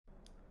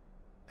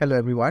Hello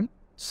everyone.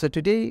 So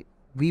today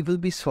we will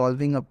be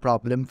solving a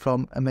problem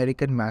from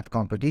American Math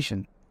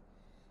Competition.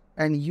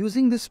 And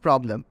using this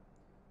problem,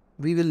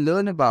 we will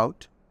learn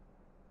about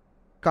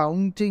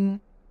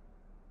counting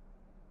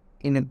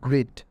in a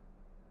grid.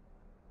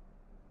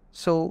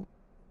 So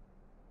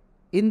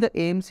in the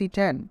AMC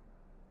 10,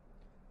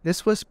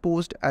 this was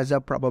posed as a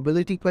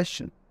probability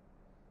question.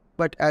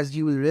 But as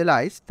you will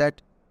realize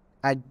that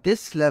at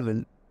this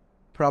level,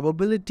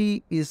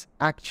 probability is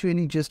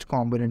actually just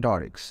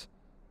combinatorics.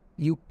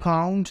 You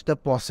count the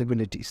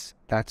possibilities,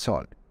 that's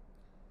all.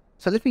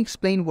 So let me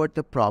explain what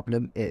the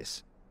problem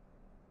is.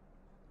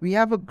 We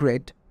have a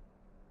grid,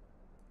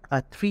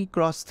 a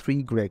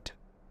 3x3 grid.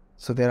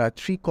 So there are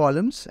 3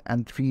 columns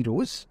and 3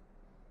 rows.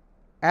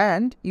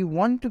 And you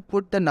want to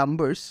put the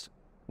numbers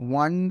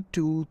 1,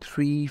 2,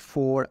 3,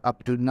 4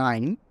 up to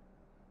 9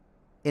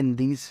 in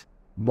these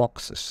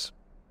boxes.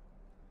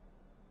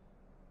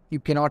 You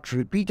cannot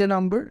repeat a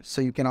number,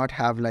 so you cannot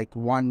have like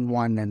 1,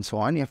 1 and so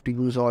on. You have to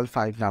use all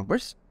 5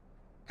 numbers.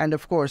 And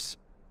of course,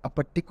 a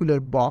particular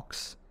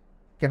box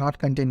cannot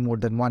contain more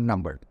than one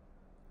number.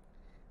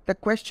 The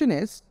question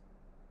is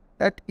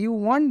that you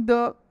want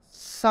the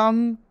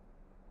sum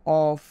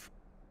of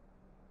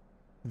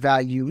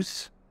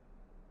values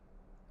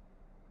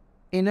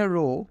in a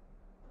row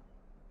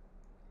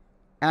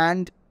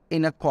and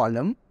in a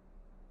column.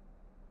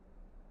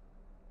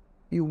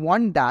 You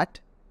want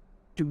that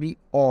to be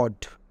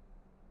odd.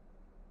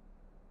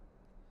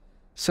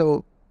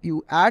 So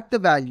you add the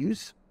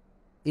values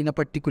in a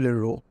particular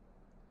row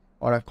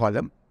or a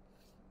column,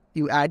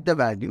 you add the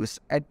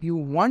values and you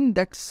want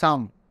that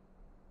sum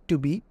to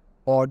be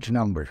odd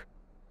number.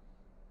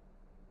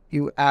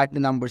 You add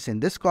the numbers in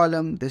this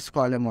column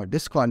or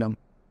this column,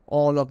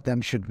 all of them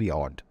should be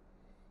odd.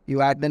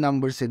 You add the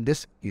numbers in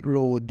this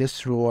row or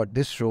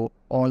this row,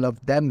 all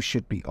of them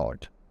should be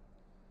odd.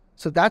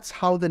 So that's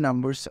how the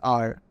numbers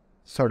are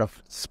sort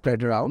of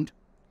spread around.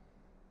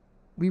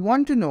 We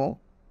want to know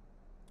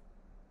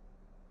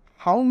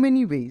how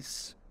many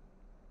ways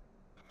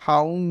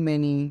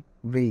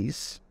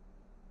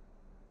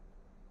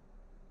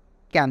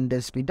can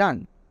this be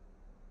done?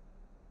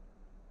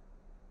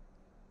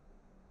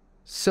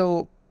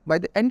 So by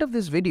the end of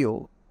this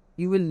video,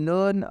 you will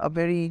learn a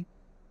very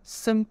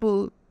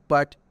simple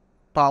but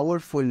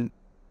powerful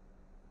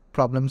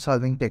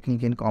problem-solving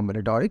technique in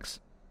combinatorics,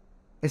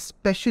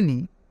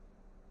 especially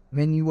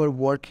when you are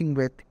working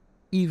with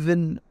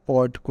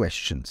even-odd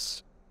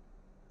questions.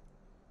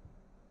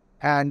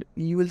 And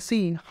you will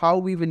see how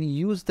we will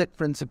use that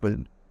principle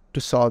to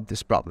solve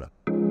this problem.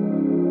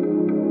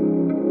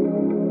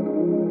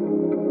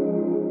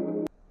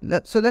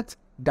 So let's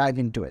dive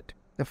into it.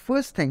 The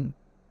first thing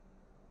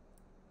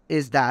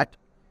is that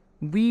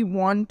we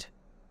want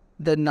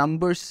the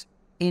numbers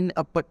in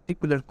a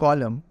particular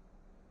column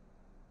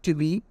to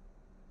be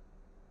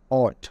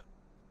odd,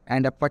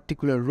 and a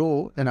particular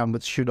row, the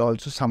numbers should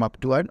also sum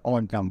up to an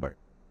odd number.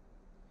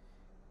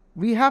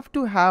 We have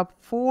to have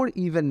 4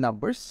 even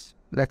numbers.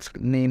 Let's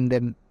name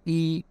them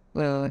A.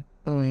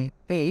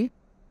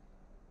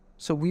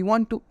 So we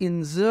want to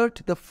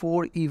insert the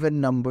 4 even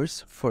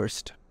numbers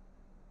first.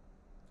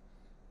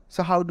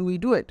 So how do we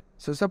do it?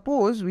 So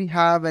suppose we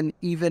have an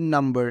even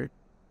number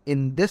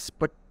in this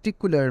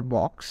particular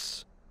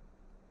box,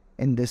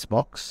 then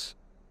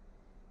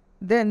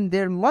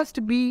there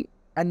must be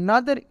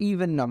another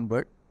even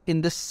number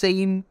in the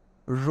same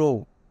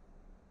row.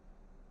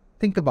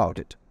 Think about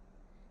it.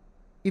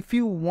 If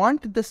you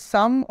want the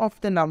sum of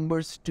the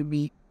numbers to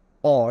be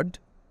odd,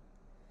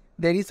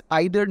 there is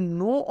either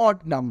no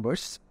odd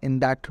numbers in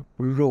that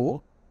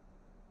row,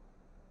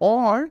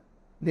 or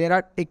there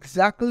are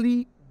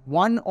exactly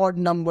 1 odd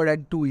number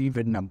and 2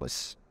 even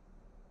numbers.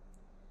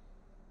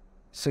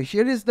 So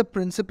here is the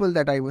principle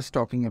that I was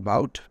talking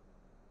about.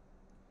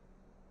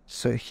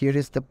 So here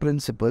is the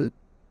principle,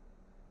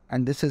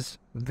 and this is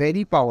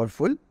very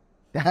powerful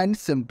and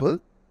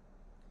simple.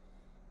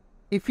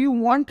 If you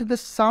want the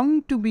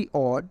sum to be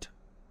odd,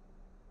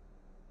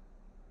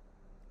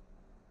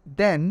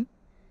 then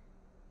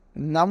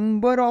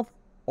number of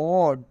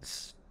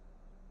odds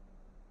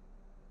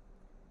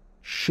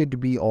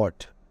should be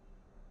odd.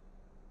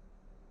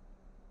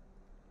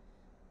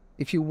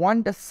 If you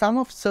want the sum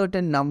of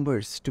certain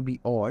numbers to be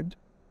odd,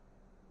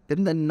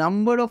 then the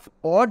number of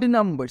odd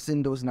numbers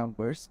in those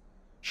numbers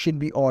should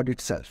be odd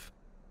itself.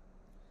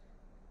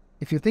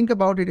 If you think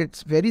about it,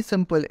 it's very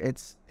simple,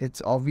 it's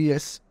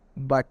obvious,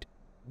 but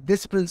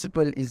this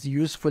principle is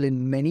useful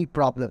in many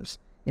problems,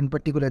 in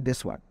particular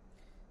this one.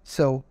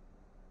 So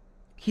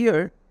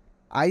here,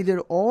 either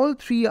all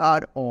 3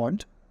 are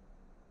odd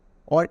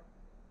or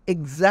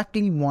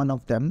exactly one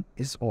of them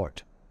is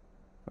odd,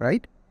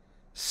 right?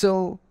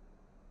 So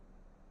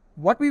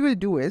what we will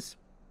do is,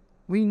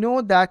 we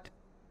know that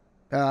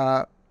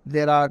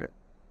there are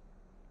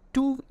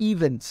 2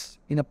 evens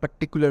in a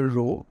particular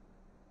row.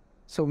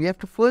 So we have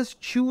to first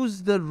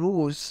choose the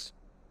rows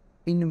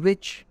in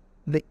which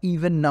the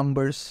even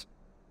numbers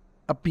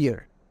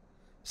appear.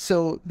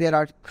 So there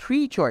are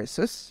 3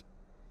 choices.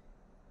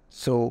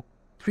 So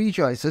 3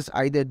 choices,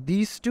 either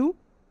these 2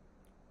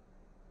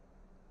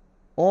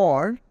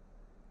 or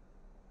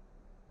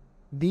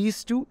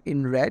these two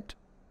in red,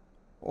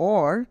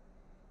 or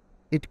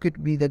it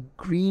could be the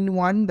green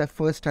one, the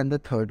first and the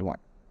third one.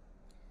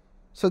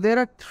 So there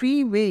are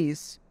three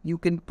ways you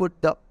can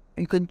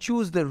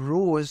choose the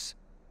rows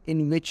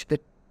in which the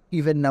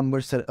even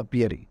numbers are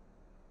appearing.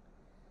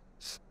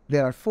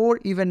 There are 4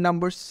 even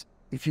numbers.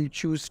 If you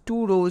choose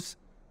 2 rows,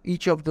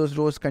 each of those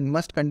rows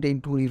must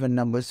contain 2 even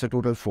numbers, so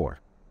total 4,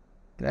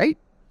 right?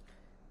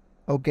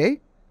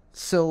 Okay,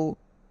 so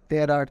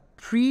there are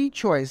 3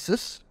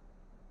 choices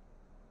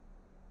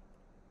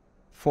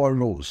for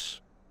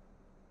rows.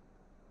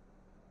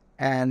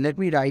 And let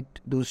me write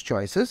those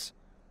choices.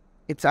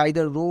 It's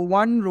either row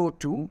 1, row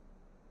 2.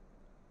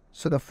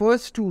 So the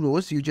first 2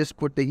 rows, you just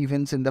put the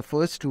evens in the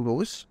first 2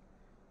 rows.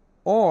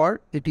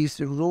 Or it is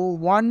row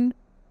 1,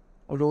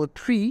 row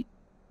 3.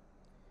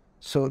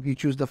 So you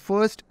choose the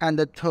first and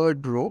the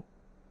third row.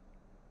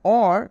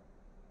 Or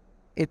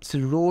it's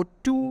row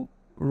 2,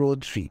 row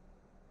 3.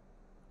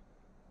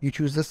 You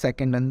choose the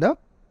second and the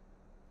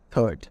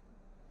third.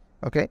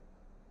 Okay.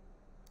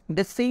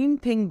 The same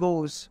thing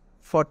goes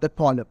for the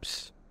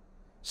columns.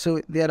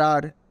 So there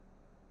are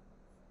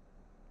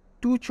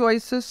 2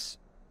 choices.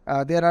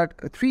 There are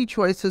 3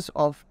 choices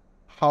of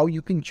how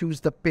you can choose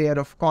the pair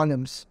of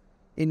columns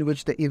in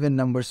which the even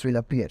numbers will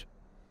appear.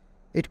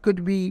 It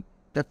could be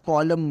the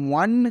column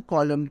 1,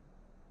 column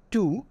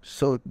 2,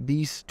 so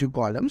these 2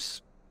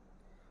 columns.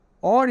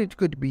 Or it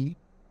could be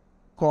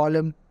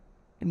column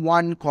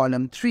 1,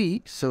 column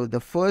 3, so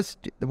the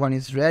first one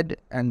is red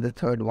and the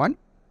third one.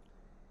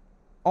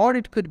 Or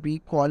it could be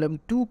column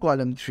 2,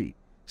 column 3.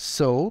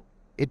 So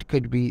it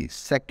could be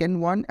second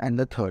one and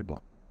the third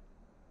one.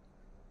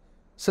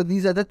 So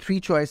these are the 3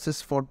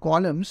 choices for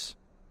columns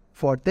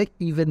for the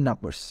even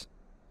numbers.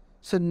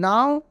 So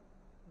now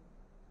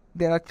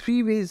there are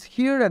 3 ways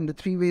here and the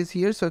 3 ways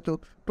here. So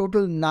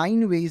total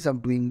 9 ways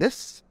of doing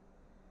this.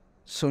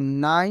 So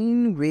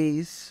 9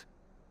 ways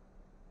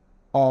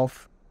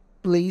of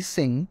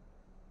placing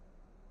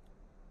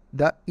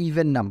the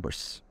even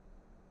numbers.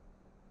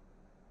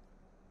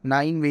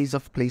 9 ways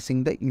of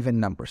placing the even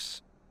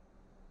numbers.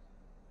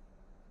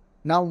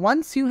 Now,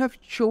 once you have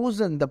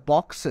chosen the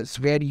boxes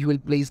where you will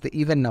place the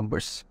even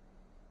numbers,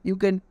 you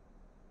can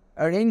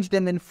arrange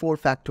them in 4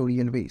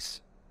 factorial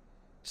ways.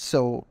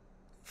 So,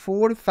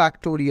 4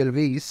 factorial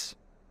ways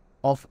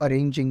of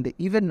arranging the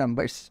even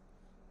numbers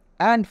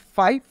and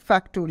 5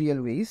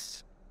 factorial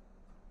ways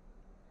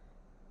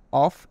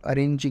of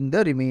arranging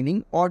the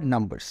remaining odd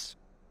numbers.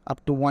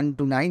 Up to 1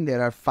 to 9,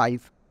 there are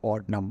 5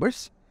 odd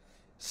numbers.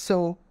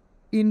 So,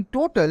 in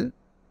total,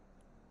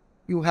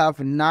 you have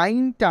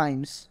 9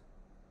 times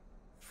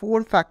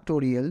 4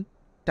 factorial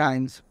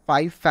times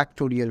 5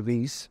 factorial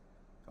ways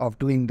of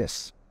doing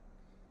this.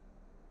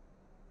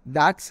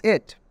 That's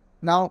it.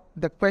 Now,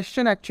 the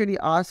question actually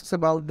asks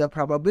about the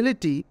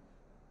probability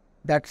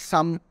that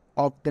sum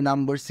of the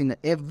numbers in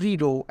every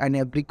row and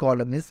every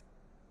column is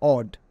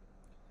odd.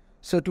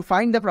 So, to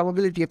find the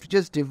probability, you have to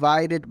just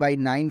divide it by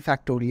 9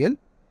 factorial,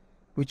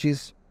 which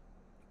is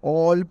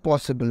all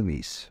possible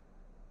ways.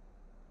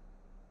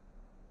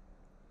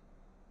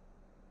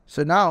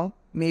 So now,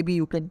 maybe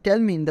you can tell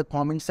me in the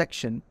comment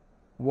section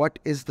what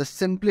is the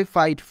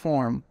simplified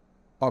form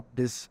of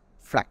this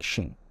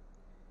fraction.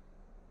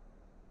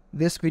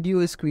 This video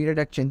is created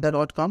at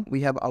chinta.com.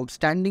 We have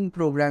outstanding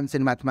programs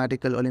in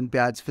mathematical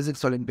Olympiads,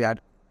 physics Olympiad,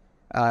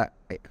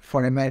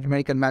 for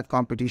American math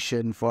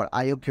competition, for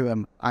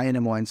IOQM,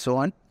 INMO, and so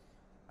on.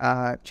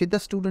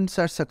 Chinta students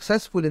are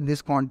successful in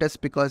this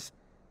contest because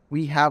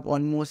we have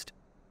almost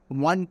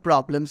 1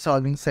 problem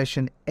solving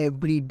session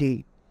every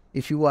day.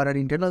 If you are an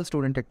internal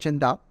student at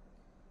Chinta,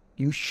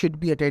 you should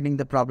be attending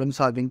the problem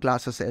solving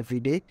classes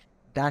every day.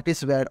 That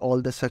is where all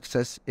the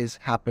success is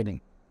happening.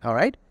 All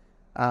right.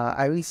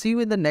 I will see you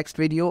in the next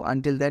video.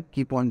 Until then,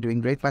 keep on doing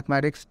great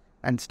mathematics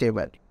and stay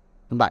well.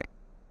 Bye.